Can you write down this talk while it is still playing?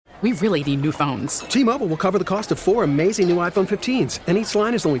We really need new phones. T-Mobile will cover the cost of 4 amazing new iPhone 15s, and each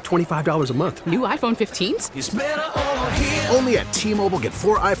line is only $25 a month. New iPhone 15s? It's better over here. Only at T-Mobile, get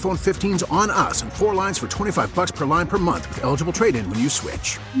 4 iPhone 15s on us and 4 lines for $25 per line per month with eligible trade-in when you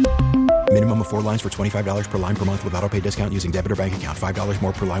switch. Minimum of 4 lines for $25 per line per month with autopay discount using debit or bank account. $5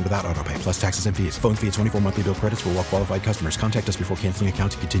 more per line without autopay, plus taxes and fees. Phone fee at 24 monthly bill credits for well-qualified customers. Contact us before canceling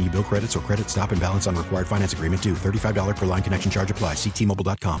account to continue bill credits or credit stop and balance on required finance agreement due. $35 per line connection charge applies. See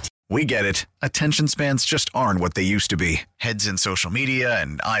T-Mobile.com. We get it. Attention spans just aren't what they used to be. Heads in social media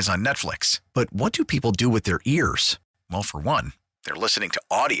and eyes on Netflix. But what do people do with their ears? Well, for one, they're listening to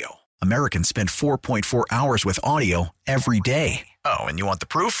audio. Americans spend 4.4 hours with audio every day. Oh, and you want the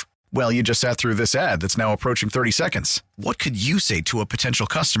proof? Well, you just sat through this ad that's now approaching 30 seconds. What could you say to a potential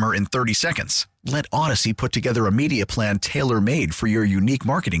customer in 30 seconds? Let Odyssey put together a media plan tailor-made for your unique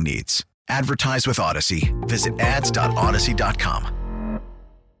marketing needs. Advertise with Odyssey. Visit ads.odyssey.com.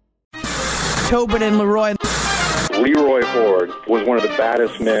 Tobin and Leroy. Leroy Ford was one of the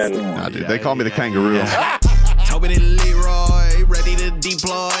baddest men. Nah, dude, they call me the kangaroo. Tobin and Leroy, ready to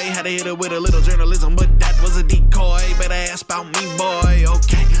deploy. Had to hit it with a little journalism, but that was a decoy. Better ask about me, boy.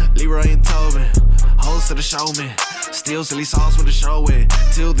 Okay, Leroy and Tobin, host of the show, man. Still silly sauce with the show in.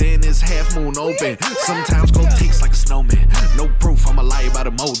 Till then, it's half moon open. Sometimes cold takes like a snowman. No proof, I'm a lie about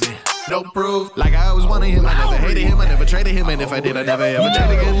a molding. No proof, like I always wanted him. I never hated him, I never traded him. And if I did, I never ever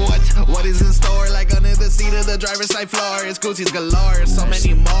trade again. What is in store? Like under the seat of the driver's side floor. It's Gucci's galore. So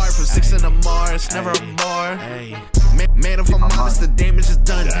many more, from 6 in the Mars. Never a bar. Man, if I'm honest, the damage is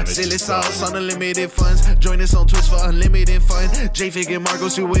done. Silly sauce on unlimited funds. Join us on Twitch for unlimited fun. J-Fig and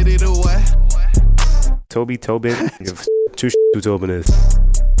Marcos, you with it or what? Toby Tobin. Give two who Tobin is.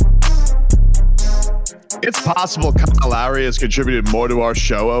 It's possible Kyle Lowry has contributed more to our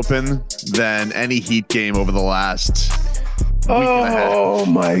show open than any Heat game over the last week and a half. Oh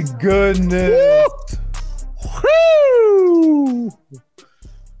my goodness. Woo!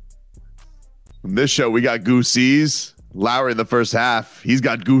 In this show, we got Goosey's. Lowry in the first half, he's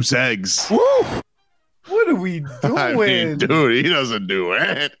got goose eggs. Woo! What are we doing? I mean, dude, he doesn't do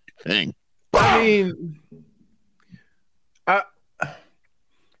anything. I mean,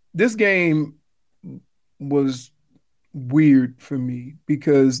 this game was weird for me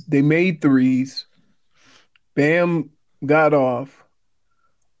because they made threes. Bam got off.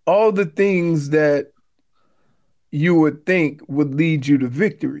 All the things that you would think would lead you to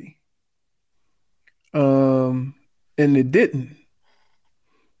victory. And it didn't.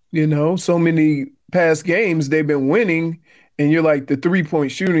 You know, so many past games they've been winning, and you're like, the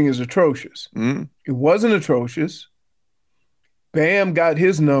 3-point shooting is atrocious. Mm-hmm. It wasn't atrocious. Bam got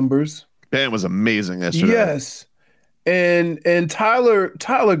his numbers. Bam was amazing yesterday. Yes. And Tyler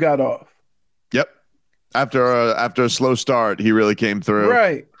got off. Yep. After a slow start, he really came through.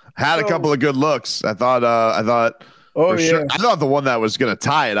 Right. Had a couple of good looks. I thought oh, for yeah. sure. I thought the one that was going to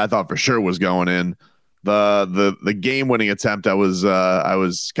tie it, I thought for sure was going in. The game-winning attempt, I was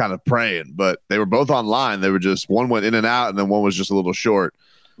kind of praying, but they were both online. They were just, one went in and out, and then one was just a little short.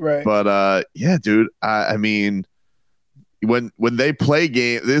 Right. But yeah, dude. I mean, when they play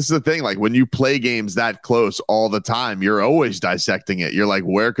game, this is the thing. Like when you play games that close all the time, you're always dissecting it. You're like,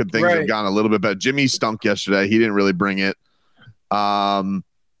 where could things have gone a little bit better? Jimmy stunk yesterday. He didn't really bring it. But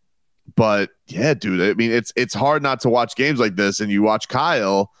yeah, dude. I mean, it's hard not to watch games like this, and you watch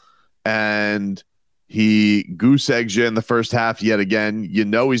Kyle, and he goose eggs you in the first half yet again. You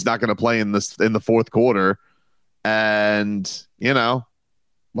know he's not going to play in the fourth quarter, and you know,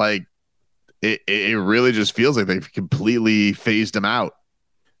 like it really just feels like they've completely phased him out.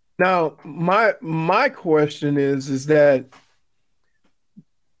 Now, my question is that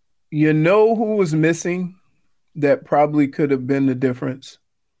you know who was missing that probably could have been the difference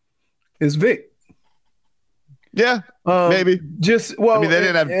is Vic. Yeah, maybe. Just well, I mean, they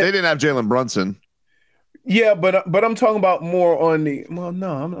didn't have Jalen Brunson. Yeah, but I'm talking about more on the. Well,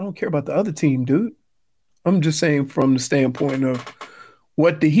 no, I don't care about the other team, dude. I'm just saying from the standpoint of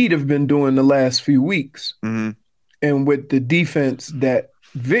what the Heat have been doing the last few weeks, and with the defense that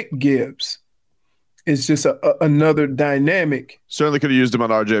Vic gives, it's just another dynamic. Certainly could have used him on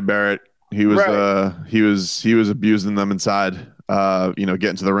RJ Barrett. He was he was abusing them inside.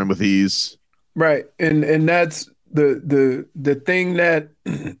 Getting to the rim with ease. Right, and that's the thing that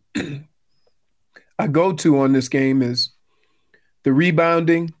I go to on this game is the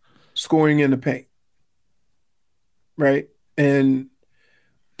rebounding, scoring in the paint. Right, and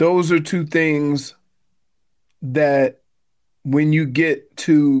those are two things that when you get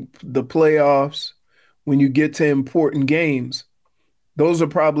to the playoffs, when you get to important games, those are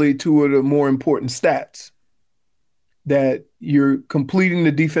probably two of the more important stats that you're completing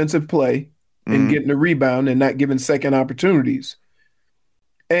the defensive play and getting the rebound and not giving second opportunities.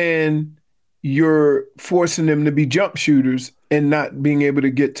 And you're forcing them to be jump shooters and not being able to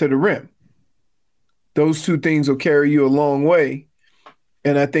get to the rim. Those two things will carry you a long way.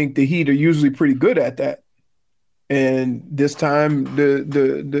 And I think the Heat are usually pretty good at that. And this time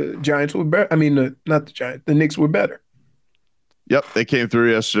the Giants were better. I mean, not the Giants, the Knicks were better. Yep, they came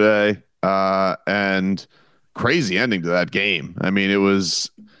through yesterday, and crazy ending to that game. I mean, it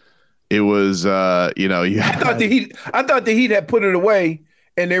was I thought the Heat had put it away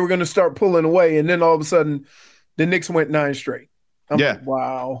and they were going to start pulling away, and then all of a sudden the Knicks went 9 straight. I'm like,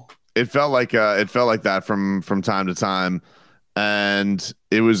 wow. It felt like that from time to time, and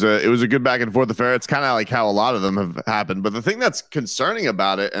it was a good back and forth affair. It's kind of like how a lot of them have happened. But the thing that's concerning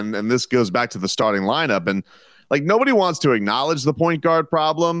about it, and this goes back to the starting lineup, and like nobody wants to acknowledge the point guard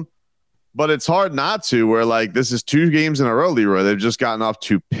problem, but it's hard not to. Where like this is 2 games in a row, Leroy. They've just gotten off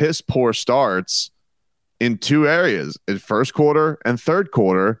to piss poor starts in 2 areas. In first quarter and third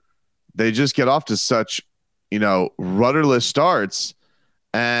quarter, they just get off to such rudderless starts.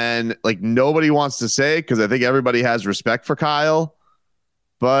 And like nobody wants to say it because I think everybody has respect for Kyle.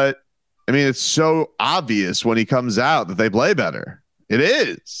 But I mean, it's so obvious when he comes out that they play better. It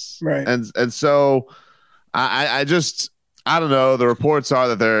is. Right. And so I don't know. The reports are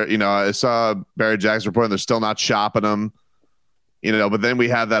that they're, I saw Barry Jackson reporting they're still not shopping him, but then we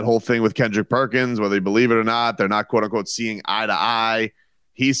have that whole thing with Kendrick Perkins, whether you believe it or not, they're not quote unquote seeing eye to eye.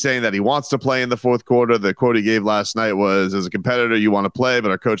 He's saying that he wants to play in the fourth quarter. The quote he gave last night was, as a competitor, you want to play, but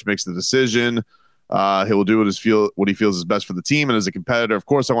our coach makes the decision. He will do what he feels is best for the team. And as a competitor, of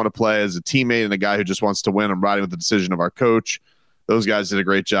course, I want to play. As a teammate and a guy who just wants to win, I'm riding with the decision of our coach. Those guys did a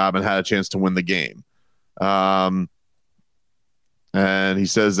great job and had a chance to win the game. And he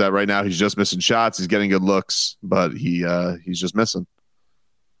says that right now he's just missing shots. He's getting good looks, but he's just missing.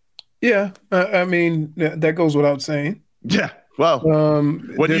 Yeah, I mean, that goes without saying. Yeah. Well,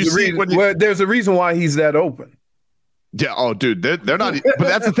 there's a reason why he's that open. Yeah. Oh, dude, they're not. But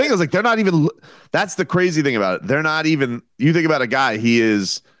that's the thing. I was like, they're not even. That's the crazy thing about it. They're not even. You think about a guy. He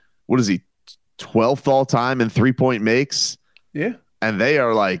is. What is he? 12th all time in 3-point makes. Yeah. And they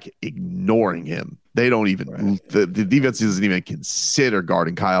are like ignoring him. They don't even. Right. The defense doesn't even consider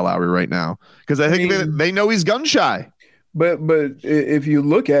guarding Kyle Lowry right now because I think they know he's gun shy. But if you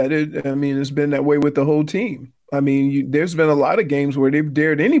look at it, I mean, it's been that way with the whole team. I mean, there's been a lot of games where they've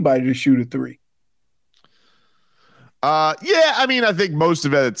dared anybody to shoot a 3. Yeah, I mean, I think most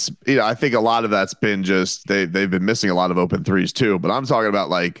of it's, I think a lot of that's been just they've been missing a lot of open threes too. But I'm talking about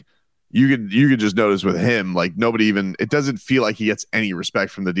like you could just notice with him, like nobody even, it doesn't feel like he gets any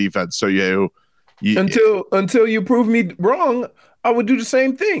respect from the defense. So until you prove me wrong, I would do the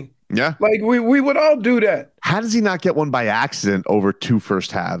same thing. Yeah. Like we would all do that. How does he not get one by accident over 2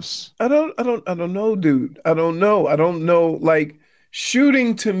 first halves? I don't know, dude. I don't know. Like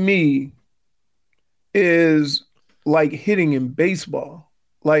shooting to me is like hitting in baseball.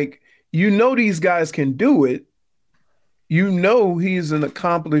 Like, these guys can do it. He's an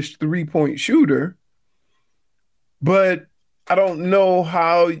accomplished 3-point shooter, but I don't know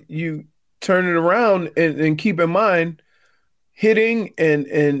how you turn it around and keep in mind hitting and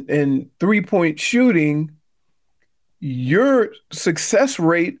 3-point shooting, your success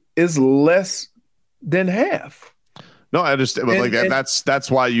rate is less than half. No, I understand. But that's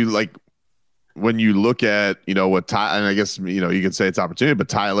why you like when you look at, what Ty, and I guess, you can say it's opportunity, but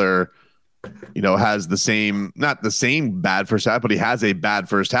Tyler, has the same, not the same bad first half, but he has a bad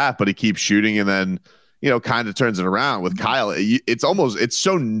first half, but he keeps shooting and then, kind of turns it around. With Kyle, it's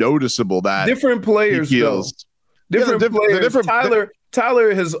so noticeable that different players feels. Different players.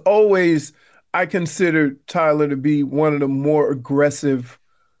 Tyler has always, I consider Tyler to be one of the more aggressive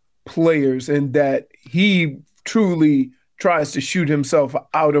players in that he truly tries to shoot himself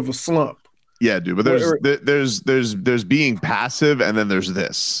out of a slump. Yeah, dude. But there's being passive, and then there's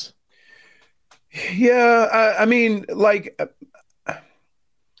this. Yeah, I mean, like,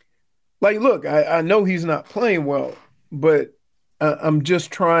 look, I know he's not playing well, but I'm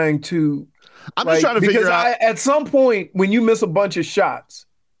just trying to. I'm just trying to figure out. At some point, when you miss a bunch of shots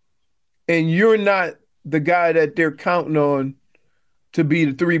and you're not the guy that they're counting on to be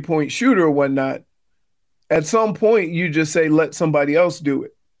the 3-point shooter or whatnot, at some point you just say, let somebody else do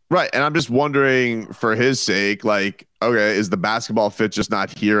it. Right. And I'm just wondering for his sake, like, okay, is the basketball fit just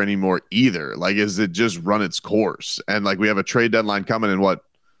not here anymore either? Like, is it just run its course? And like, we have a trade deadline coming in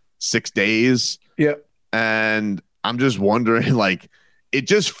 6 days? Yeah. And I'm just wondering, like, it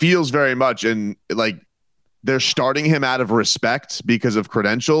just feels very much, and like they're starting him out of respect because of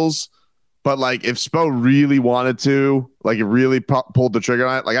credentials, But like, if Spo really wanted to, like, it really pulled the trigger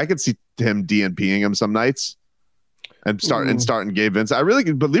on it, like, I could see him DNPing him some nights and starting Gabe Vincent. I really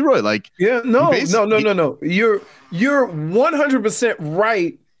could, but Leroy, like, no. You're 100%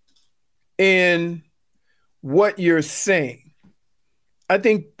 right in what you're saying. I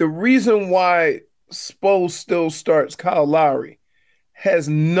think the reason why Spo still starts Kyle Lowry has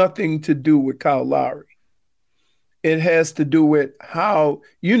nothing to do with Kyle Lowry. It has to do with how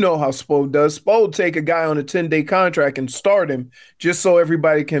Spo does. Spo will take a guy on a 10-day contract and start him just so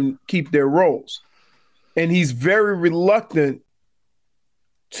everybody can keep their roles. And he's very reluctant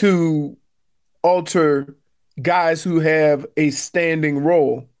to alter guys who have a standing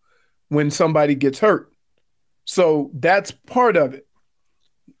role when somebody gets hurt. So that's part of it.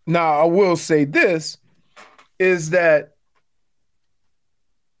 Now, I will say this, is that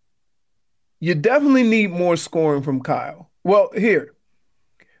you definitely need more scoring from Kyle. Well, here,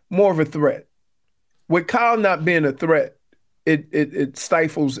 more of a threat. With Kyle not being a threat, it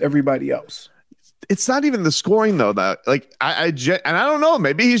stifles everybody else. It's not even the scoring though. That like I don't know.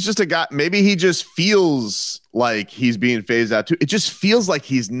 Maybe he's just a guy. Maybe he just feels like he's being phased out too. It just feels like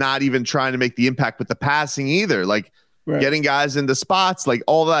he's not even trying to make the impact with the passing either. Like getting guys into spots, like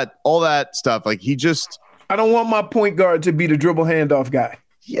all that stuff. Like I don't want my point guard to be the dribble handoff guy.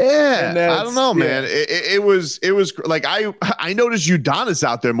 Yeah, I don't know, man. It was like I noticed Udonis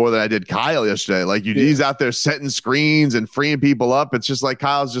out there more than I did Kyle yesterday. Like he's out there setting screens and freeing people up. It's just like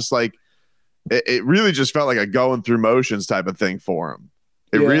Kyle's just like it really just felt like a going through motions type of thing for him.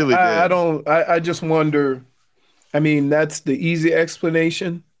 It really did. I just wonder. I mean, that's the easy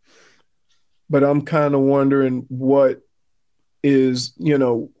explanation, but I'm kind of wondering what is,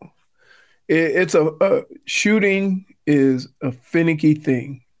 it's a shooting is a finicky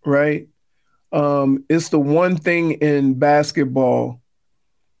thing, right? It's the one thing in basketball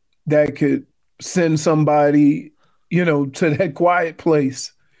that could send somebody, to that quiet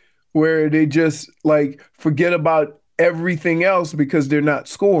place where they just like forget about everything else because they're not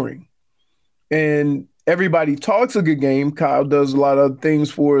scoring. And everybody talks a good game. Kyle does a lot of things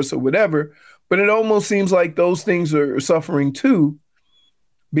for us or whatever, but it almost seems like those things are suffering too,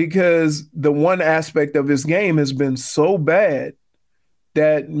 because the one aspect of his game has been so bad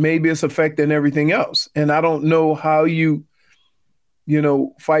that maybe it's affecting everything else. And I don't know how you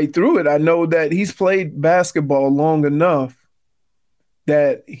fight through it. I know that he's played basketball long enough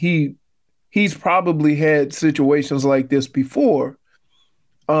that he's probably had situations like this before.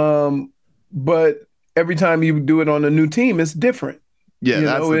 But every time you do it on a new team, it's different. Yeah,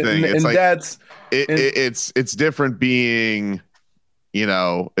 that's the thing. It's like, it's different being,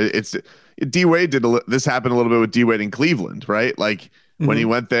 it's D Wade this happened a little bit with D Wade in Cleveland, right? Like when he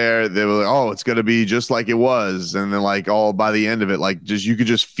went there, they were like, oh, it's going to be just like it was. And then like by the end of it, like you could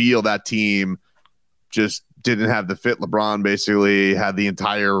just feel that team just didn't have the fit. LeBron basically had the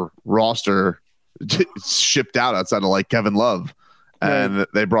entire roster shipped out outside of like Kevin Love. And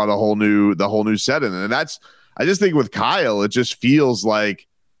they brought the whole new set in. And I just think with Kyle, it just feels like,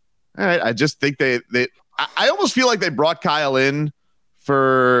 all right, I just think I almost feel like they brought Kyle in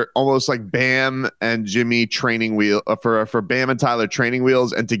for almost like Bam and Jimmy training wheel for Bam and Tyler training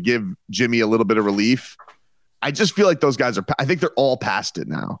wheels and to give Jimmy a little bit of relief. I just feel like those guys I think they're all past it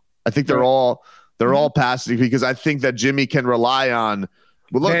now. I think they're all past it because I think that Jimmy can rely on,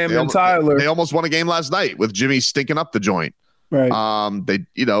 Bam and Tyler. They almost won a game last night with Jimmy stinking up the joint. Right. They,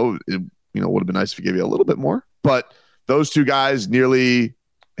 it would have been nice if he gave you a little bit more, but those two guys nearly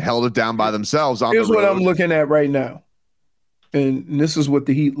held it down by themselves. Here's what I'm looking at right now. And this is what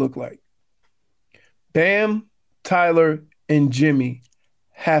the Heat look like. Bam, Tyler, and Jimmy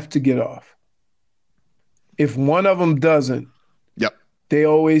have to get off. If one of them doesn't, they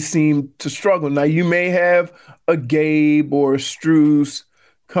always seem to struggle. Now, you may have a Gabe or a Strus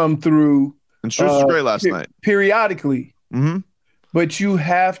come through. And Strus was great last night. Periodically. Mm-hmm. But you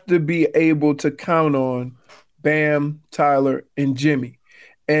have to be able to count on Bam, Tyler, and Jimmy.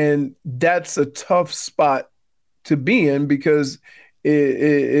 And that's a tough spot to be in because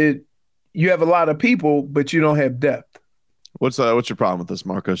you have a lot of people, but you don't have depth. What's your problem with this,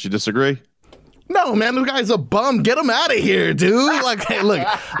 Marcos? You disagree? No, man, this guy's a bum. Get him out of here, dude. Like, hey, look,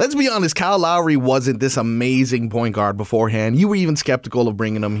 let's be honest. Kyle Lowry wasn't this amazing point guard beforehand. You were even skeptical of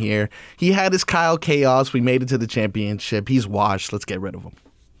bringing him here. He had his Kyle chaos. We made it to the championship. He's washed. Let's get rid of him.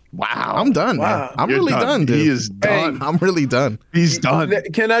 Wow. I'm done, man. I'm really done, dude. He is done. I'm really done. He's done.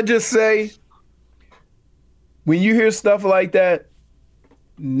 Can I just say, when you hear stuff like that,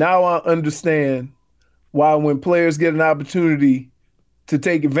 now I understand why when players get an opportunity to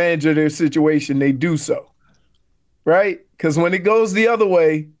take advantage of their situation, they do so. Right? Because when it goes the other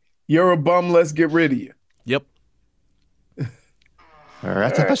way, You're a bum. Let's get rid of you. Yep.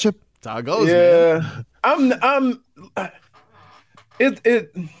 That's how it goes. Yeah, man.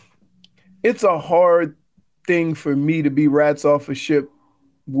 It's a hard thing for me to be rats off a ship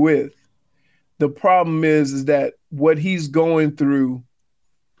with. The problem is that what he's going through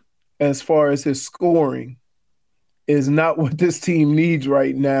as far as his scoring is not what this team needs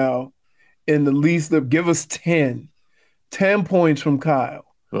right now. In the least of, give us 10 points from Kyle.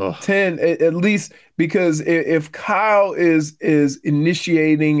 Ugh. 10 at least, because if Kyle is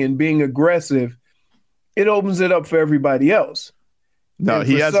initiating and being aggressive, it opens it up for everybody else. No,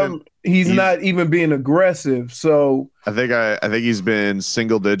 he hasn't. He's not even being aggressive. So I think he's been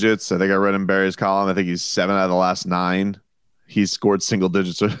single digits. I think I read in Barry's column. I think he's 7 out of the last 9. He's scored single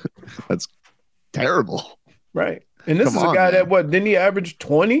digits. That's terrible. Right. And this is a guy that didn't he average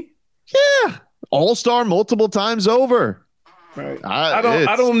 20? Yeah. All-star multiple times over. Right.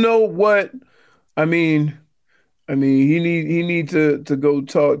 I don't know what I mean he need to go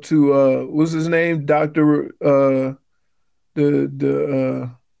talk to what's his name? Dr. The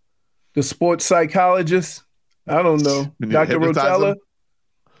sports psychologist. I don't know. Dr. Rotella.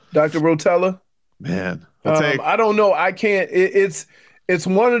 Dr. Rotella. Man. I don't know. I can't. It's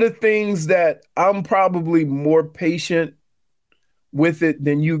one of the things that I'm probably more patient with it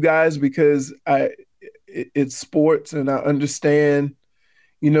than you guys, because it's sports and I understand,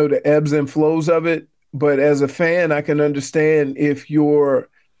 the ebbs and flows of it. But as a fan, I can understand if you're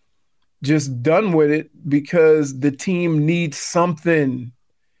just done with it because the team needs something.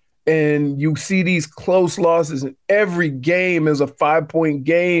 And you see these close losses, and every game is a 5-point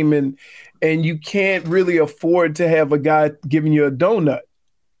game, and you can't really afford to have a guy giving you a donut.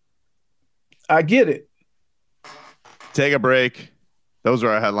 I get it. Take a break. Those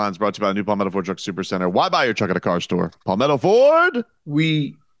are our headlines brought to you by the new Palmetto Ford Truck Supercenter. Why buy your truck at a car store? Palmetto Ford.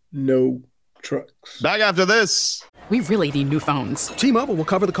 We know trucks. Back after this. We really need new phones. T-Mobile will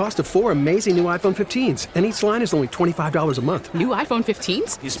cover the cost of 4 amazing new iPhone 15s, and each line is only $25 a month. New iPhone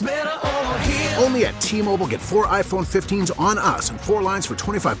 15s? It's better over here. Only at T-Mobile, get 4 iPhone 15s on us and 4 lines for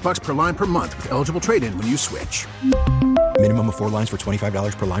 $25 per line per month with eligible trade-in when you switch. Minimum of 4 lines for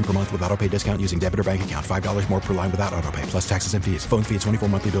 $25 per line per month with autopay discount using debit or bank account. $5 more per line without autopay, plus taxes and fees. Phone fee at 24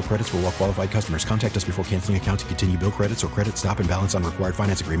 monthly bill credits for well-qualified customers. Contact us before canceling account to continue bill credits or credit stop and balance on required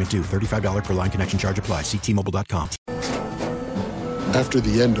finance agreement due. $35 per line connection charge applies. See T-Mobile.com. After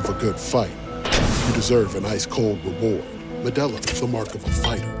the end of a good fight, you deserve an ice-cold reward. Modelo is the mark of a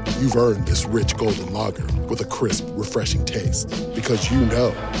fighter. You've earned this rich golden lager with a crisp, refreshing taste. Because you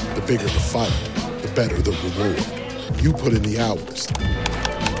know, the bigger the fight, the better the reward. You put in the hours,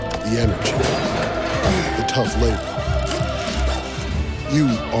 the energy, the tough labor. You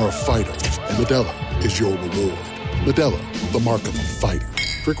are a fighter, and Modelo is your reward. Modelo, the mark of a fighter.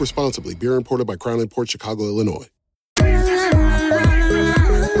 Drink responsibly. Beer imported by Crown Imports, Chicago, Illinois.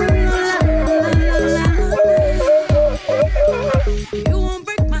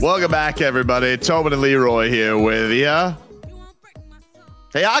 Welcome back, everybody. Tobin and Leroy here with you.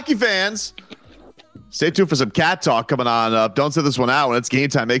 Hey, hockey fans. Stay tuned for some cat talk coming on up. Don't sit this one out. When it's game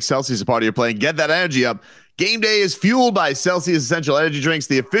time, make Celsius a part of your play and get that energy up. Game day is fueled by Celsius Essential Energy Drinks,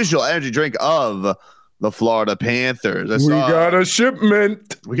 the official energy drink of the Florida Panthers. We got a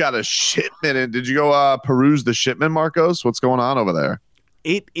shipment. And did you go peruse the shipment, Marcos? What's going on over there?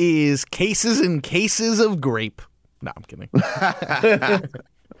 It is cases and cases of grape. No, I'm kidding.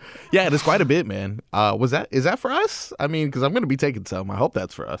 Yeah, it is quite a bit, man. Is that for us? I mean, because I'm going to be taking some. I hope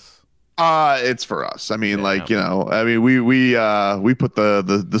that's for us. It's for us. I mean, we put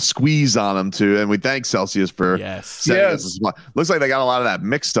the squeeze on them too, and we thank Celsius for sending us a supply. Looks like they got a lot of that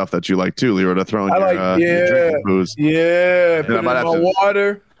mixed stuff that you like too, Leroy, to throw in your drinking booze. Yeah, put it in my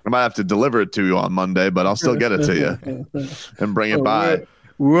water. I might have to deliver it to you on Monday, but I'll still get it to you and bring it by.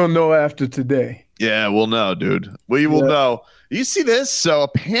 We'll know after today. Yeah, we'll know, dude. We will know. You see this? So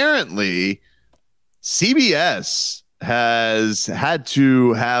apparently, CBS has had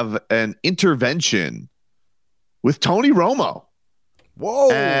to have an intervention with Tony Romo.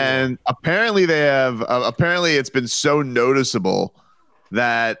 Whoa. And apparently it's been so noticeable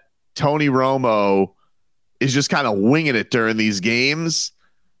that Tony Romo is just kind of winging it during these games.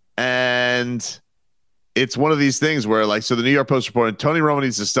 And it's one of these things where, so the New York Post reported Tony Romo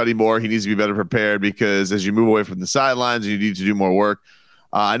needs to study more. He needs to be better prepared because as you move away from the sidelines, you need to do more work.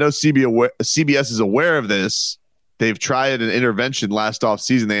 I know CBS is aware of this. They've tried an intervention last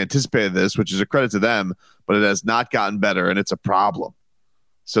offseason. They anticipated this, which is a credit to them, but it has not gotten better, and it's a problem.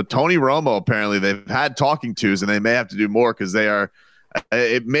 So Tony Romo, apparently, they've had talking tos, and they may have to do more because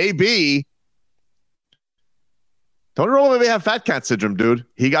it may be Tony Romo maybe have fat cat syndrome, dude.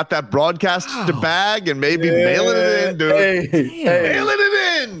 He got that broadcaster bag and maybe mailing it in, dude. Mailing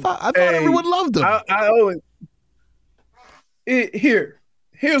it in. I thought everyone loved him. I always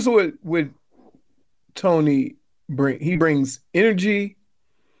here's what Tony brings. He brings energy.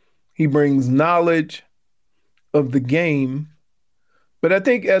 He brings knowledge of the game. But I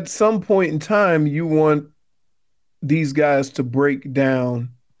think at some point in time, you want these guys to break down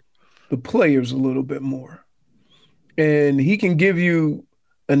the players a little bit more. And he can give you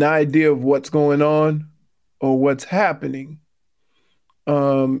an idea of what's going on or what's happening.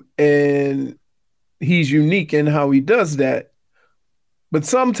 And he's unique in how he does that. But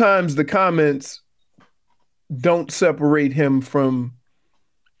sometimes the comments don't separate him from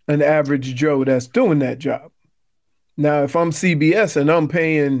an average Joe that's doing that job. Now, if I'm CBS and I'm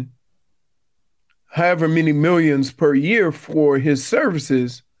paying however many millions per year for his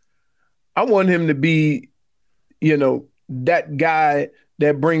services, I want him to be, that guy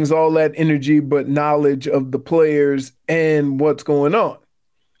that brings all that energy but knowledge of the players and what's going on.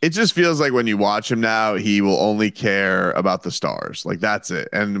 It just feels like when you watch him now, he will only care about the stars. Like, that's it.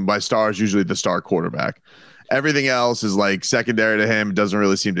 And by stars, usually the star quarterback. Everything else is like secondary to him. It doesn't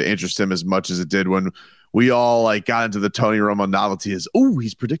really seem to interest him as much as it did when we all like got into the Tony Romo novelty is,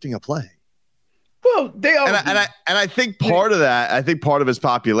 he's predicting a play. Well, they all and I think part of that, I think part of his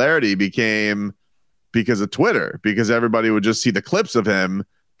popularity became because of Twitter, because everybody would just see the clips of him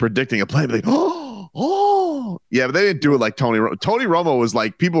predicting a play and be like, yeah, but they didn't do it like Tony Romo. Tony Romo was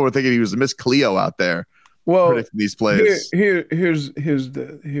like, people were thinking he was Miss Cleo out there predicting these plays. Here's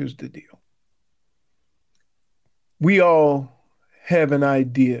the deal. We all have an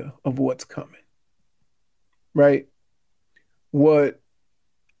idea of what's coming, right? What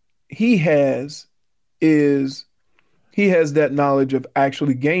he has is he has that knowledge of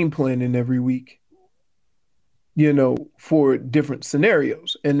actually game planning every week, for different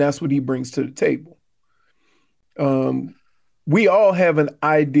scenarios. And that's what he brings to the table. We all have an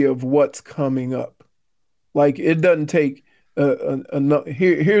idea of what's coming up. Like, it doesn't take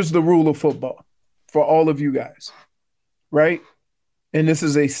here's the rule of football for all of you guys, right? And this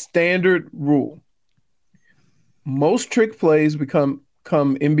is a standard rule. Most trick plays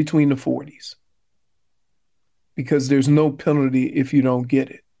come in between the 40s because there's no penalty if you don't get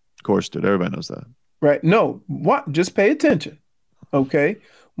it. Of course, dude. Everybody knows that. Right? No. What? Just pay attention. Okay?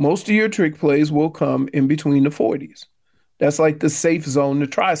 Most of your trick plays will come in between the 40s. That's like the safe zone to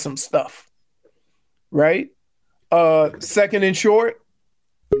try some stuff. Right? Second and short,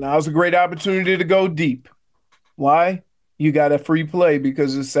 now's a great opportunity to go deep. Why? You got a free play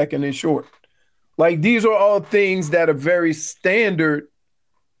because it's second and short. Like, these are all things that are very standard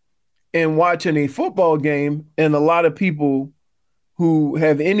in watching a football game, and a lot of people who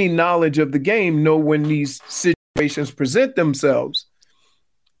have any knowledge of the game know when these situations present themselves.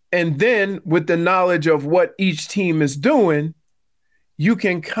 And then with the knowledge of what each team is doing, you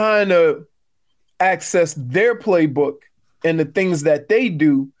can kind of access their playbook and the things that they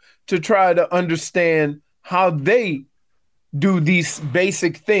do to try to understand how they do these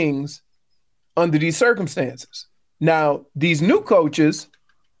basic things under these circumstances. Now, these new coaches,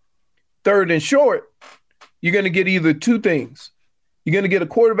 third and short, you're going to get either two things. You're going to get a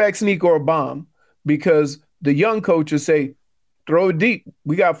quarterback sneak or a bomb because the young coaches say, throw it deep.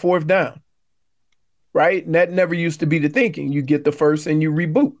 We got fourth down, right? And that never used to be the thinking. You get the first and you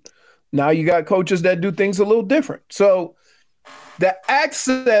reboot. Now you got coaches that do things a little different. So the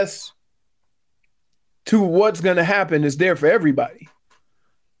access to what's going to happen is there for everybody.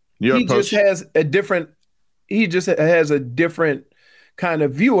 He just has a different kind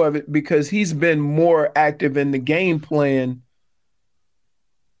of view of it because he's been more active in the game plans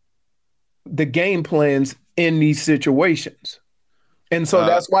in these situations. And so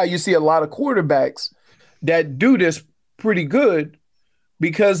that's why you see a lot of quarterbacks that do this pretty good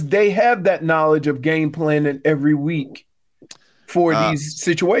because they have that knowledge of game planning every week for these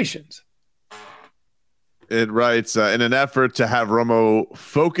situations. It writes, in an effort to have Romo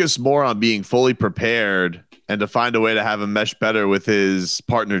focus more on being fully prepared and to find a way to have him mesh better with his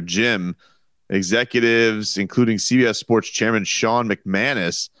partner, Jim, executives, including CBS Sports Chairman Sean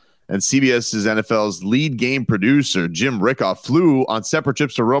McManus and CBS's NFL's lead game producer, Jim Rickoff, flew on separate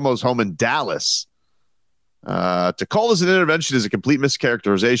trips to Romo's home in Dallas. To call this an intervention is a complete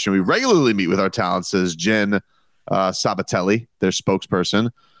mischaracterization. We regularly meet with our talent, says Jen Sabatelli, their spokesperson.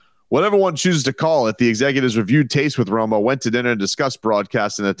 Whatever one chooses to call it, the executives reviewed taste with Romo, went to dinner and discussed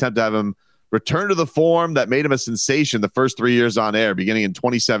broadcast in an attempt to have him return to the form that made him a sensation the first 3 years on air, beginning in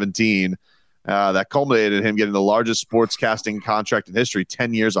 2017. That culminated in him getting the largest sportscasting contract in history,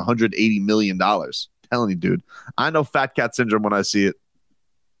 10 years, $180 million. telling you, dude. I know fat cat syndrome when I see it.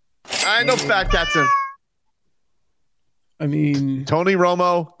 I know fat cat syndrome. I mean, Tony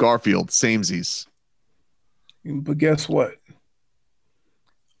Romo, Garfield, samesies. But guess what?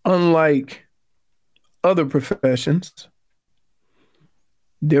 Unlike other professions,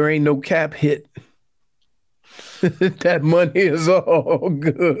 there ain't no cap hit. That money is all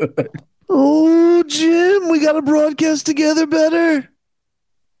good. Oh, Jim, we got to broadcast together better.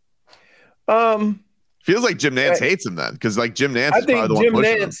 Feels like Jim Nantz hates him then, because like Jim Nantz is probably the one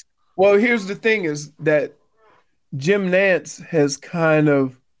pushing him. Well, here's the thing: is that Jim Nantz has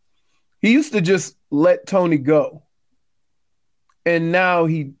he used to just let Tony go, and now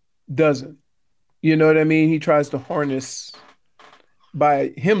he doesn't. You know what I mean? He tries to harness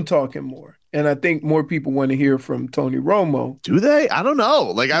by him talking more. And I think more people want to hear from Tony Romo. Do they? I don't know.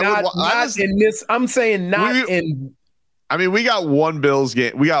 Like I'm saying not in. I mean, we got one Bills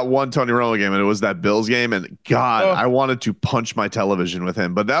game. We got one Tony Romo game, and it was that Bills game. And God, I wanted to punch my television with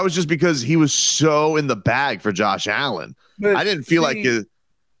him. But that was just because he was so in the bag for Josh Allen. I didn't feel like it.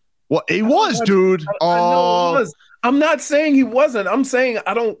 Well, he was, dude. I know it was. I'm not saying he wasn't. I'm saying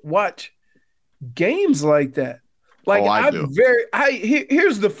I don't watch games like that. Like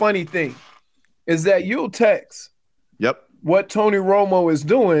here's the funny thing. Is that you'll text what Tony Romo is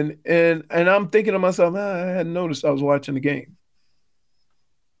doing, and I'm thinking to myself, I hadn't noticed I was watching the game.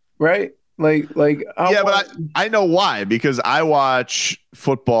 Right? I know why, because I watch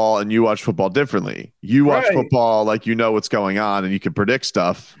football and you watch football differently. You watch football like you know what's going on and you can predict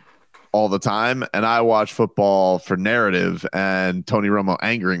stuff all the time, and I watch football for narrative and Tony Romo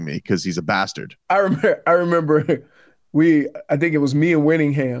angering me because he's a bastard. I remember I think it was me and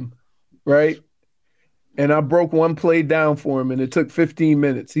Winningham, right? And I broke one play down for him, and it took 15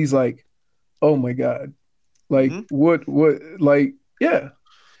 minutes. He's like, "Oh my God, like what? Like, yeah."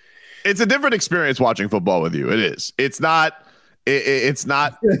 It's a different experience watching football with you. It is. It's not. It's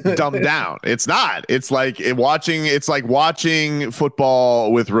not dumbed down. It's not. It's like watching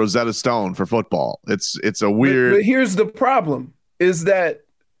football with Rosetta Stone for football. It's a weird. But here's the problem: is that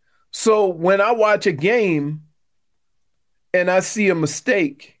so when I watch a game and I see a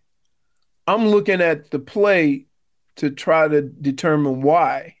mistake, I'm looking at the play to try to determine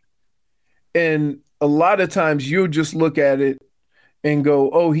why. And a lot of times you'll just look at it and go,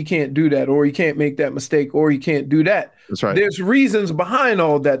 oh, he can't do that, or he can't make that mistake, or he can't do that. That's right. There's reasons behind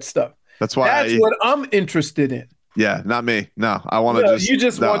all that stuff. That's why what I'm interested in. Yeah, not me. No, I want to you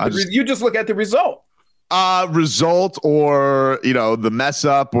just look at the result. Result, or the mess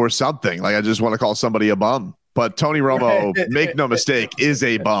up or something. Like I just want to call somebody a bum. But Tony Romo, make no mistake, is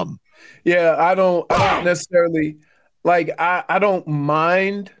a bum. Yeah, I don't necessarily like. I don't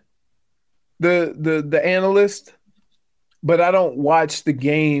mind the analyst, but I don't watch the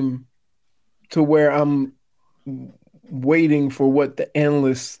game to where I'm waiting for what the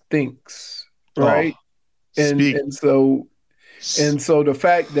analyst thinks, right? And so the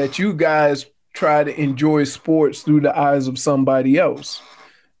fact that you guys try to enjoy sports through the eyes of somebody else,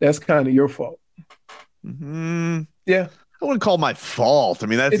 that's kind of your fault. Mm-hmm. Yeah. I wouldn't call my fault. I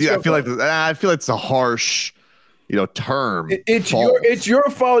mean, I feel like it's a harsh, term. It's your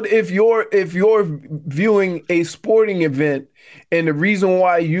fault if you're viewing a sporting event and the reason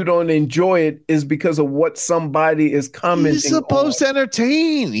why you don't enjoy it is because of what somebody is commenting. He's supposed to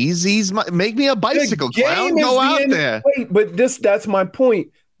entertain. Make me a bicycle clown. Go out there. Wait, but that's my point.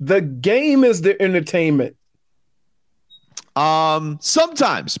 The game is the entertainment.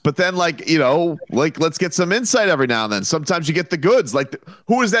 Sometimes, but then let's get some insight every now and then. Sometimes you get the goods.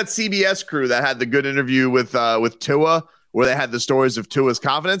 Who was that CBS crew that had the good interview with Tua, where they had the stories of Tua's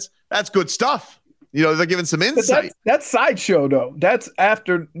confidence? That's good stuff. They're giving some insight. That's sideshow though. That's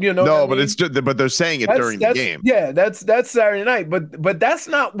after, No, but it's just, but they're saying it during the game. Yeah, that's Saturday night. But that's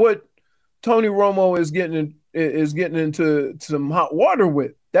not what Tony Romo is getting into some hot water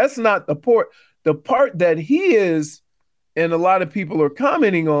with. That's not the part. The part that he is. And a lot of people are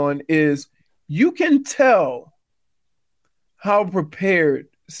commenting on is you can tell how prepared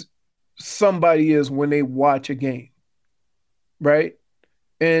somebody is when they watch a game, right?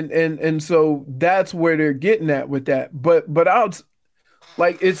 And so that's where they're getting at with that. But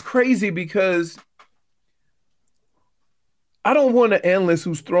it's crazy because I don't want an analyst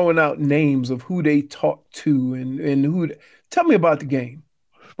who's throwing out names of who they talk to and tell me about the game,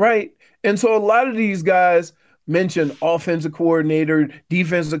 right? And so a lot of these guys mention offensive coordinator,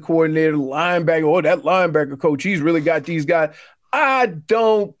 defensive coordinator, linebacker. Oh, that linebacker coach, he's really got these guys. I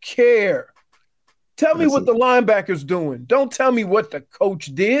don't care. Tell me what the linebacker's doing. Don't tell me what the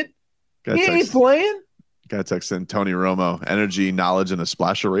coach did. He ain't playing. Got text in Tony Romo, energy, knowledge, and a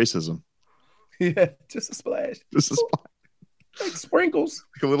splash of racism. Yeah, just a splash. Just a splash. Like sprinkles.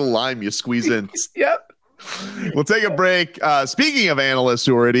 Like a little lime you squeeze in. Yep. We'll take a break. Speaking of analysts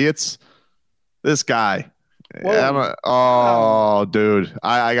who are idiots, this guy. Dude, I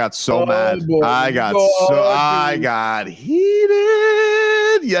got so mad. Boy. I got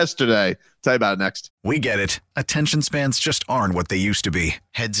heated yesterday. Tell you about it next. We get it. Attention spans just aren't what they used to be.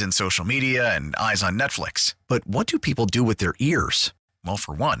 Heads in social media and eyes on Netflix. But what do people do with their ears? Well,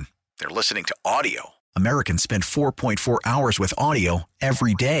 for one, they're listening to audio. Americans spend 4.4 hours with audio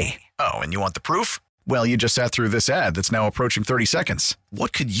every day. Oh, and you want the proof? Well, you just sat through this ad that's now approaching 30 seconds.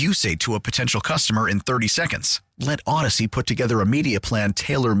 What could you say to a potential customer in 30 seconds? Let Odyssey put together a media plan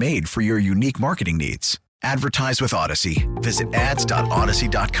tailor-made for your unique marketing needs. Advertise with Odyssey. Visit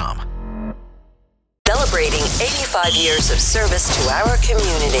ads.odyssey.com. Celebrating 85 years of service to our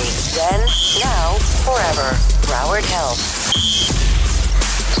community. Then, now, forever. Broward Health.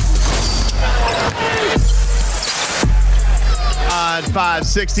 On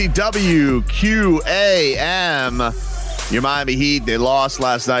 560 WQAM, your Miami Heat, they lost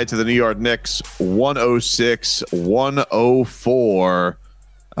last night to the New York Knicks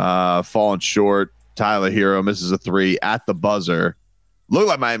 106-104. Falling short. Tyler Hero misses a three at the buzzer. Looked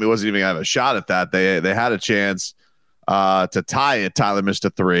like Miami wasn't even going to have a shot at that. They had a chance to tie it. Tyler missed a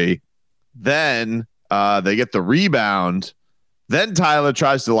three. Then they get the rebound. Then Tyler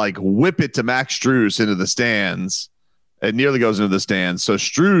tries to whip it to Max Strus into the stands. It nearly goes into the stands. So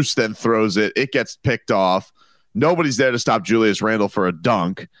Strus then throws it. It gets picked off. Nobody's there to stop Julius Randle for a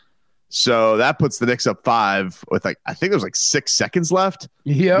dunk. So that puts the Knicks up 5 with I think there's 6 seconds left.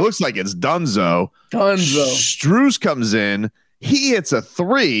 Yeah. Looks like it's Dunzo. Strus comes in. He hits a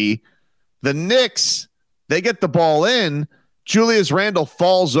 3. The Knicks, they get the ball in. Julius Randle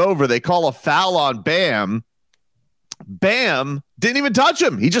falls over. They call a foul on Bam. Bam didn't even touch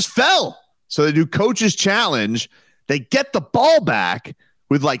him. He just fell. So they do coach's challenge. They get the ball back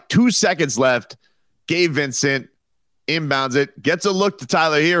with 2 seconds left. Gabe Vincent inbounds it, gets a look to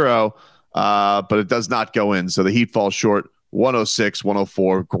Tyler Hero, but it does not go in. So the Heat fall short,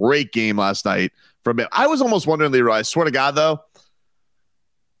 106-104. Great game last night from Bam. I was almost wondering, Leroy, I swear to God, though,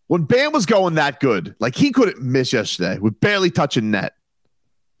 when Bam was going that good, he couldn't miss yesterday with barely touching net.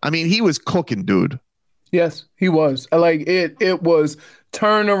 I mean, he was cooking, dude. Yes, he was. It was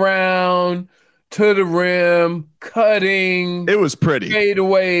turnaround to the rim, cutting. It was pretty.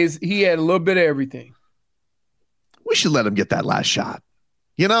 Fadeaways. He had a little bit of everything. We should let him get that last shot.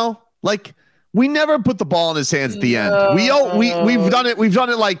 We never put the ball in his hands at the end. We've done it. We've done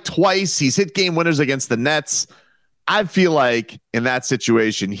it twice. He's hit game winners against the Nets. I feel like in that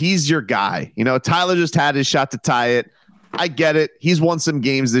situation, he's your guy. Tyler just had his shot to tie it. I get it. He's won some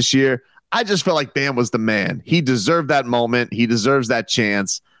games this year. I just felt like Bam was the man. He deserved that moment. He deserves that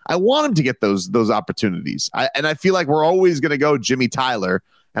chance. I want him to get those opportunities. I feel like we're always going to go Jimmy Tyler,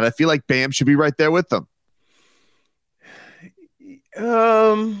 and I feel like Bam should be right there with them.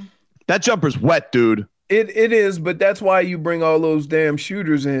 That jumper's wet, dude. It is, but that's why you bring all those damn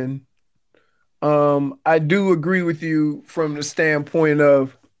shooters in. I do agree with you from the standpoint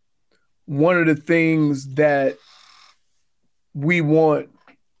of one of the things that we want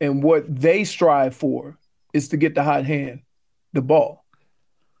and what they strive for is to get the hot hand, the ball.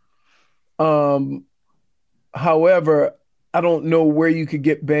 However, I don't know where you could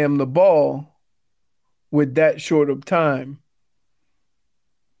get Bam the ball with that short of time.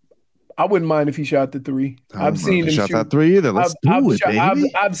 I wouldn't mind if he shot the 3. I've seen him shot shoot that 3 either. Let's do it,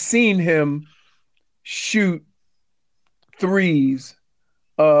 baby. I've seen him shoot threes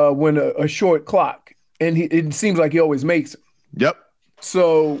when a short clock, and it seems like he always makes it. Yep.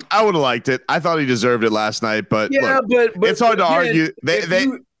 So I would have liked it. I thought he deserved it last night, but but it's hard to argue. They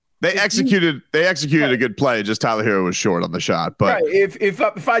executed a good play. Just Tyler Hero was short on the shot. But right.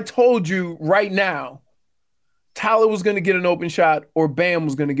 If I told you right now, Tyler was going to get an open shot or Bam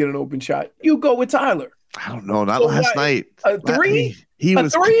was going to get an open shot, you go with Tyler. I don't know. Not last night. A 3? He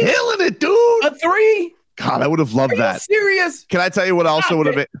was killing it, dude. A 3? God, I would have loved that. Serious? Can I tell you what also would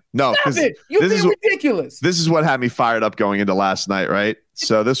have been? No, Stop it. You're being ridiculous. This is what had me fired up going into last night, right?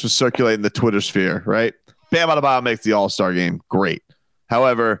 So this was circulating the Twitter sphere, right? Bam Adebayo makes the All-Star game. Great.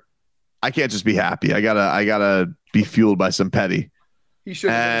 However, I can't just be happy. I gotta be fueled by some petty. He should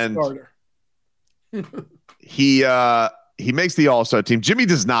have been a starter. He makes the All-Star team. Jimmy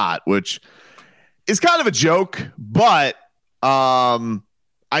does not, which is kind of a joke, but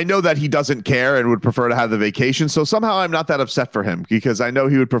I know that he doesn't care and would prefer to have the vacation. So somehow I'm not that upset for him because I know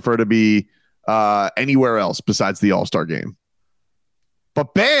he would prefer to be anywhere else besides the All-Star game.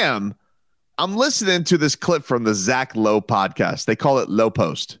 But Bam, I'm listening to this clip from the Zach Lowe podcast. They call it Low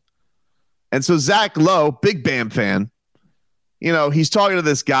Post. And so Zach Lowe, big Bam fan, he's talking to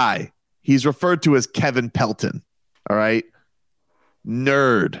this guy. He's referred to as Kevin Pelton. All right.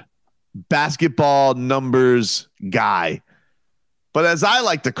 Nerd. Basketball numbers guy. But as I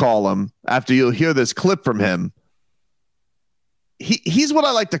like to call him, after you'll hear this clip from him, he's what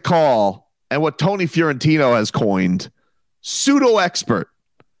I like to call, and what Tony Fiorentino has coined, pseudo expert.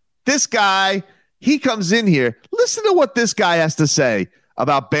 This guy, he comes in here. Listen to what this guy has to say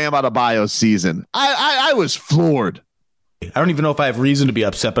about Bam Adebayo's season. I was floored. I don't even know if I have reason to be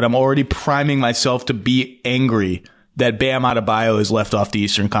upset, but I'm already priming myself to be angry that Bam Adebayo is left off the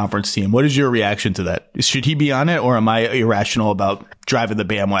Eastern Conference team. What is your reaction to that? Should he be on it, or am I irrational about driving the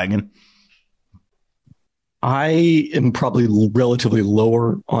bandwagon? I am probably relatively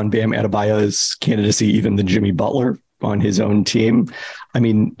lower on Bam Adebayo's candidacy even than Jimmy Butler on his own team. I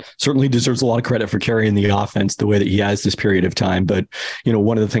mean, certainly deserves a lot of credit for carrying the offense the way that he has this period of time. But,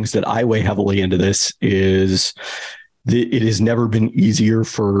 one of the things that I weigh heavily into this is it has never been easier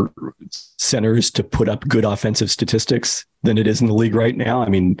for centers to put up good offensive statistics than it is in the league right now. I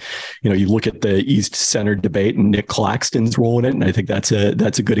mean, you look at the East center debate and Nick Claxton's role in it. And I think that's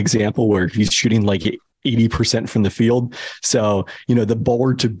a good example where he's shooting like 80% from the field. So, the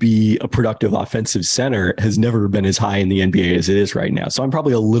bar to be a productive offensive center has never been as high in the NBA as it is right now. So I'm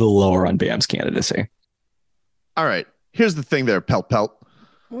probably a little lower on Bam's candidacy. All right. Here's the thing there, Pelt.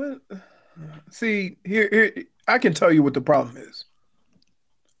 What? See, here, I can tell you what the problem is.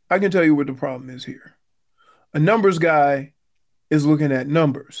 I can tell you what the problem is here. A numbers guy is looking at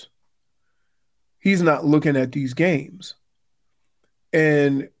numbers. He's not looking at these games.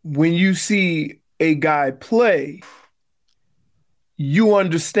 And when you see a guy play, you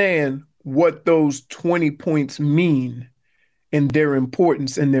understand what those 20 points mean and their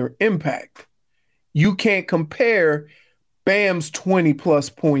importance and their impact. You can't compare Bam's 20 plus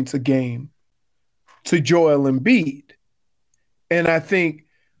points a game to Joel Embiid. And I think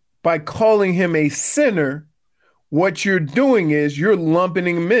by calling him a center, what you're doing is you're lumping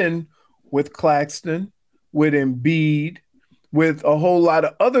him in with Claxton, with Embiid, with a whole lot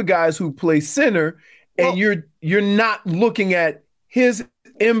of other guys who play center, and you're not looking at his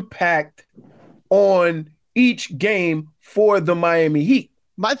impact on each game for the Miami Heat.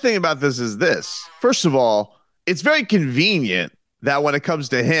 My thing about this is this. First of all, it's very convenient that when it comes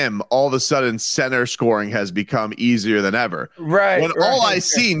to him, all of a sudden center scoring has become easier than ever. Right. When all I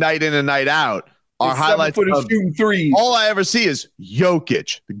see night in and night out are highlights of shooting threes. All I ever see is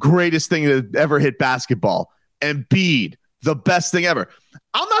Jokic, the greatest thing to ever hit basketball, and Embiid, the best thing ever.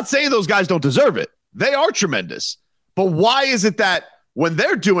 I'm not saying those guys don't deserve it. They are tremendous. But why is it that when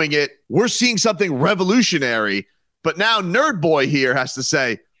they're doing it, we're seeing something revolutionary, but now Nerd Boy here has to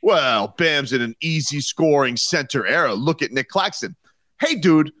say, well, Bam's in an easy scoring center era. Look at Nick Claxton. Hey,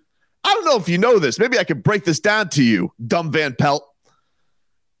 dude, I don't know if you know this. Maybe I can break this down to you, dumb Van Pelt.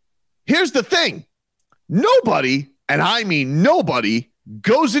 Here's the thing. Nobody, and I mean nobody,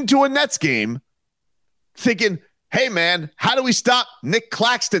 goes into a Nets game thinking, hey, man, how do we stop Nick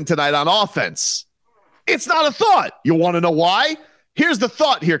Claxton tonight on offense? It's not a thought. You want to know why? Here's the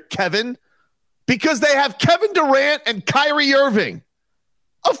thought here, Kevin. Because they have Kevin Durant and Kyrie Irving.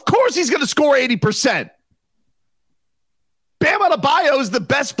 Of course he's going to score 80%. Bam Adebayo is the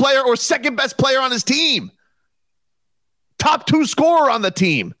best player or second best player on his team. Top 2 scorer on the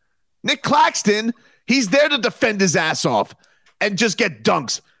team. Nick Claxton, he's there to defend his ass off and just get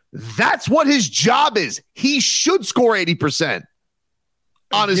dunks. That's what his job is. He should score 80%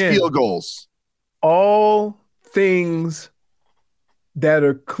 on his field goals. All things that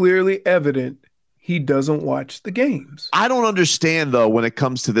are clearly evident, he doesn't watch the games. I don't understand, though, when it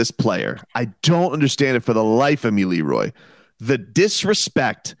comes to this player. I don't understand it for the life of me, Leroy. The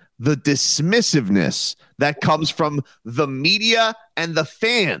disrespect, the dismissiveness that comes from the media and the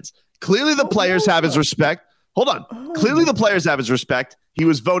fans. Clearly the players have his respect. Hold on. Clearly the players have his respect. He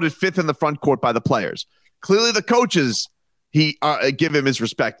was voted 5th in the front court by the players. Clearly the coaches give him his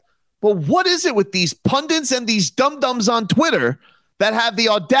respect. But what is it with these pundits and these dum-dums on Twitter that have the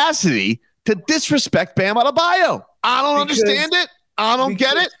audacity to disrespect Bam Adebayo? I don't understand it. I don't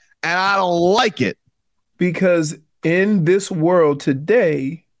get it. And I don't like it. Because in this world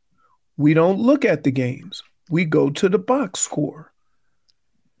today, we don't look at the games. We go to the box score.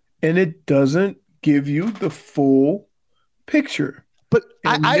 And it doesn't give you the full picture. But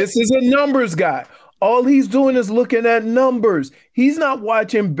this is a numbers guy. All he's doing is looking at numbers. He's not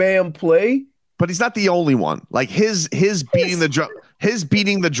watching Bam play. But he's not the only one. Like his beating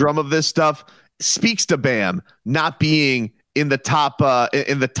the drum of this stuff speaks to Bam not being in the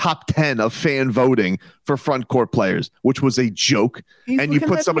top 10 of fan voting for front court players, which was a joke. And you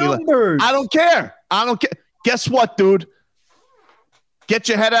put somebody like, I don't care. Guess what, dude? Get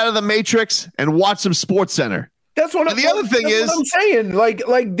your head out of the Matrix and watch some Sports Center. That's what the other thing is, what I'm saying.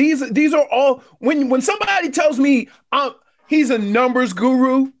 Like these are all when somebody tells me he's a numbers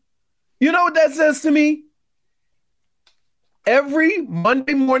guru, you know what that says to me? Every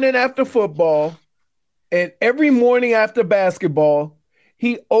Monday morning after football and every morning after basketball,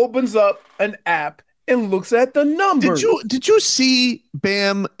 he opens up an app and looks at the numbers. Did you see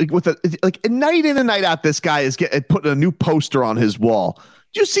Bam with a night in and night out? This guy is putting a new poster on his wall.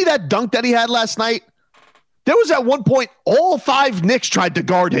 Did you see that dunk that he had last night? There was at one point all 5 Knicks tried to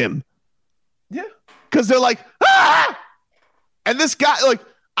guard him. Yeah, because they're like, ah! And this guy, like,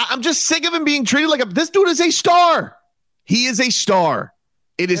 I'm just sick of him being treated like this dude is a star. He is a star.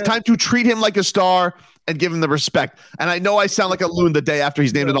 It is time to treat him like a star and give him the respect. And I know I sound like a loon the day after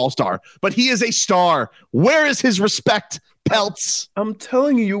he's named an all-star, but he is a star. Where is his respect, Peltz? I'm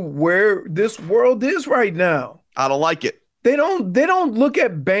telling you where this world is right now. I don't like it. They don't look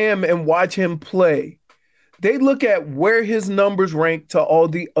at Bam and watch him play. They look at where his numbers rank to all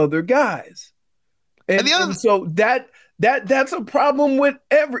the other guys. And so that's a problem with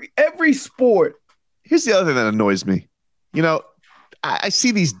every sport. Here's the other thing that annoys me. You know, I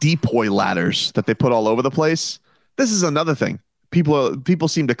see these depoy ladders that they put all over the place. This is another thing. People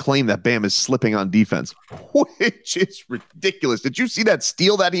seem to claim that Bam is slipping on defense, which is ridiculous. Did you see that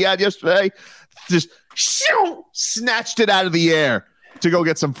steal that he had yesterday? Just snatched it out of the air to go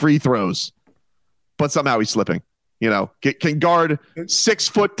get some free throws, but somehow he's slipping. You know, can guard 6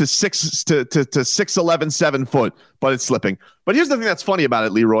 foot to 6'11", 7 foot, but it's slipping. But here's the thing that's funny about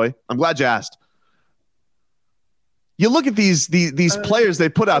it, Leroy. I'm glad you asked. You look at these players they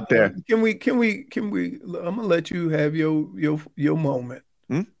put out there. Can we? I'm gonna let you have your moment,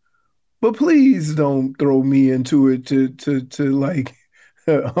 but please don't throw me into it to like.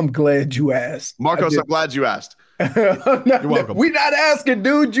 I'm glad you asked, Marcos. I'm glad you asked. You're welcome. We're not asking,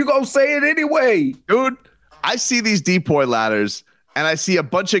 dude. You gonna say it anyway, dude? I see these depoy ladders, and I see a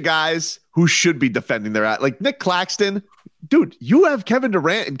bunch of guys who should be defending their like Nick Claxton. Dude, you have Kevin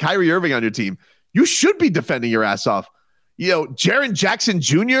Durant and Kyrie Irving on your team. You should be defending your ass off. You know, Jaren Jackson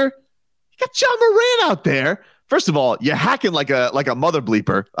Jr., you got John Moran out there. First of all, you're hacking like a mother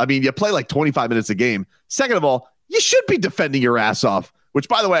bleeper. I mean, you play like 25 minutes a game. Second of all, you should be defending your ass off, which,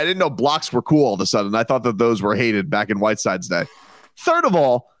 by the way, I didn't know blocks were cool all of a sudden. I thought that those were hated back in Whiteside's day. Third of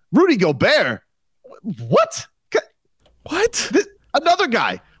all, Rudy Gobert. What? Another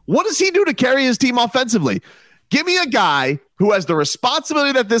guy. What does he do to carry his team offensively? Give me a guy who has the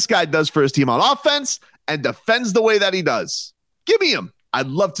responsibility that this guy does for his team on offense and defends the way that he does. Give me him. I'd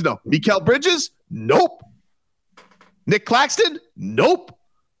love to know. Mikal Bridges? Nope. Nick Claxton? Nope.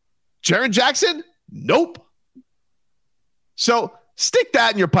 Jaren Jackson? Nope. So stick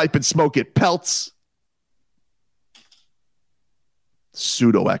that in your pipe and smoke it, Peltz.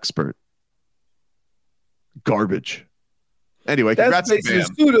 Pseudo expert. Garbage. Anyway, congrats to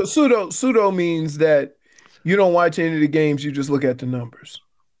Bam. Pseudo means that you don't watch any of the games, you just look at the numbers.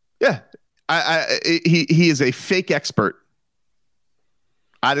 Yeah. He is a fake expert.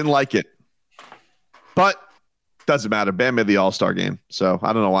 I didn't like it. But doesn't matter. Bam made the All-Star game. So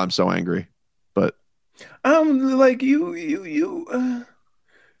I don't know why I'm so angry. But like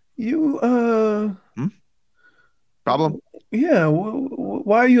problem? Yeah.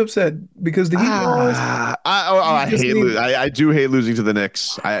 Why are you upset? Because the Heat lost? I do hate losing to the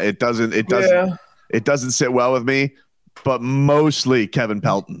Knicks. It doesn't sit well with me, but mostly Kevin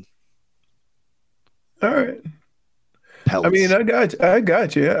Pelton. All right. Peltz. I mean, I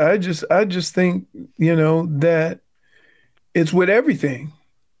got you. I just think, you know, that it's with everything.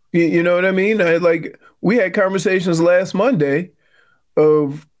 You know what I mean? We had conversations last Monday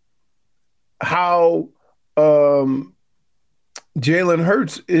of how Jalen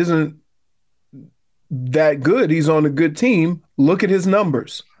Hurts isn't that good. He's on a good team. Look at his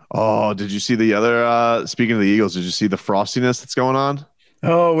numbers. Oh, did you see the other? Speaking of the Eagles, did you see the frostiness that's going on?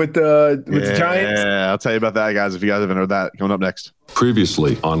 Oh, with the Giants? Yeah, I'll tell you about that, guys, if you guys haven't heard that. Coming up next.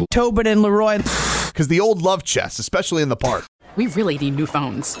 Previously on Tobin and Leroy. Because the old love chest, especially in the park. We really need new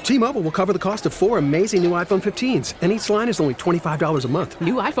phones. T-Mobile will cover the cost of 4 amazing new iPhone 15s, and each line is only $25 a month.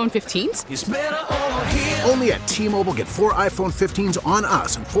 New iPhone 15s? It's better over here. Only at T-Mobile, get 4 iPhone 15s on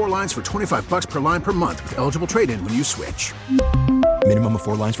us and 4 lines for $25 per line per month with eligible trade-in when you switch. Minimum of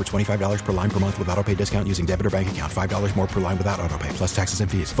 4 lines for $25 per line per month with auto pay discount using debit or bank account. $5 more per line without auto pay, plus taxes and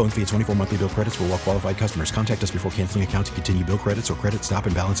fees. Phone fee at 24 monthly bill credits for well-qualified customers. Contact us before canceling account to continue bill credits or credit stop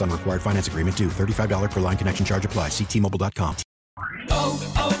and balance on required finance agreement due. $35 per line connection charge applies. See T-Mobile.com.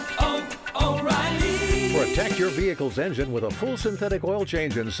 Protect your vehicle's engine with a full synthetic oil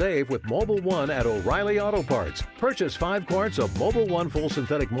change and save with Mobil 1 at O'Reilly Auto Parts. Purchase 5 quarts of Mobil 1 full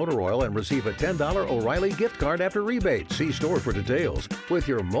synthetic motor oil and receive a $10 O'Reilly gift card after rebate. See store for details. With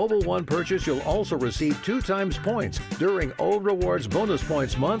your Mobil 1 purchase, you'll also receive 2 times points during O Rewards Bonus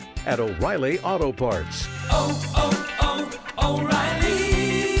Points Month at O'Reilly Auto Parts. O'Reilly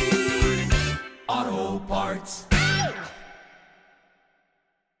Auto Parts.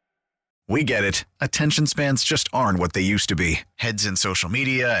 We get it. Attention spans just aren't what they used to be. Heads in social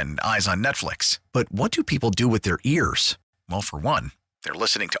media and eyes on Netflix. But what do people do with their ears? Well, for one, they're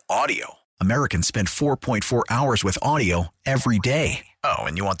listening to audio. Americans spend 4.4 hours with audio every day. Oh,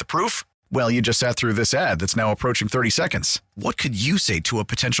 and you want the proof? Well, you just sat through this ad that's now approaching 30 seconds. What could you say to a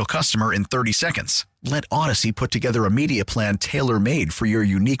potential customer in 30 seconds? Let Odyssey put together a media plan tailor-made for your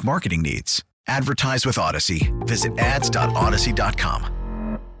unique marketing needs. Advertise with Odyssey. Visit ads.odyssey.com.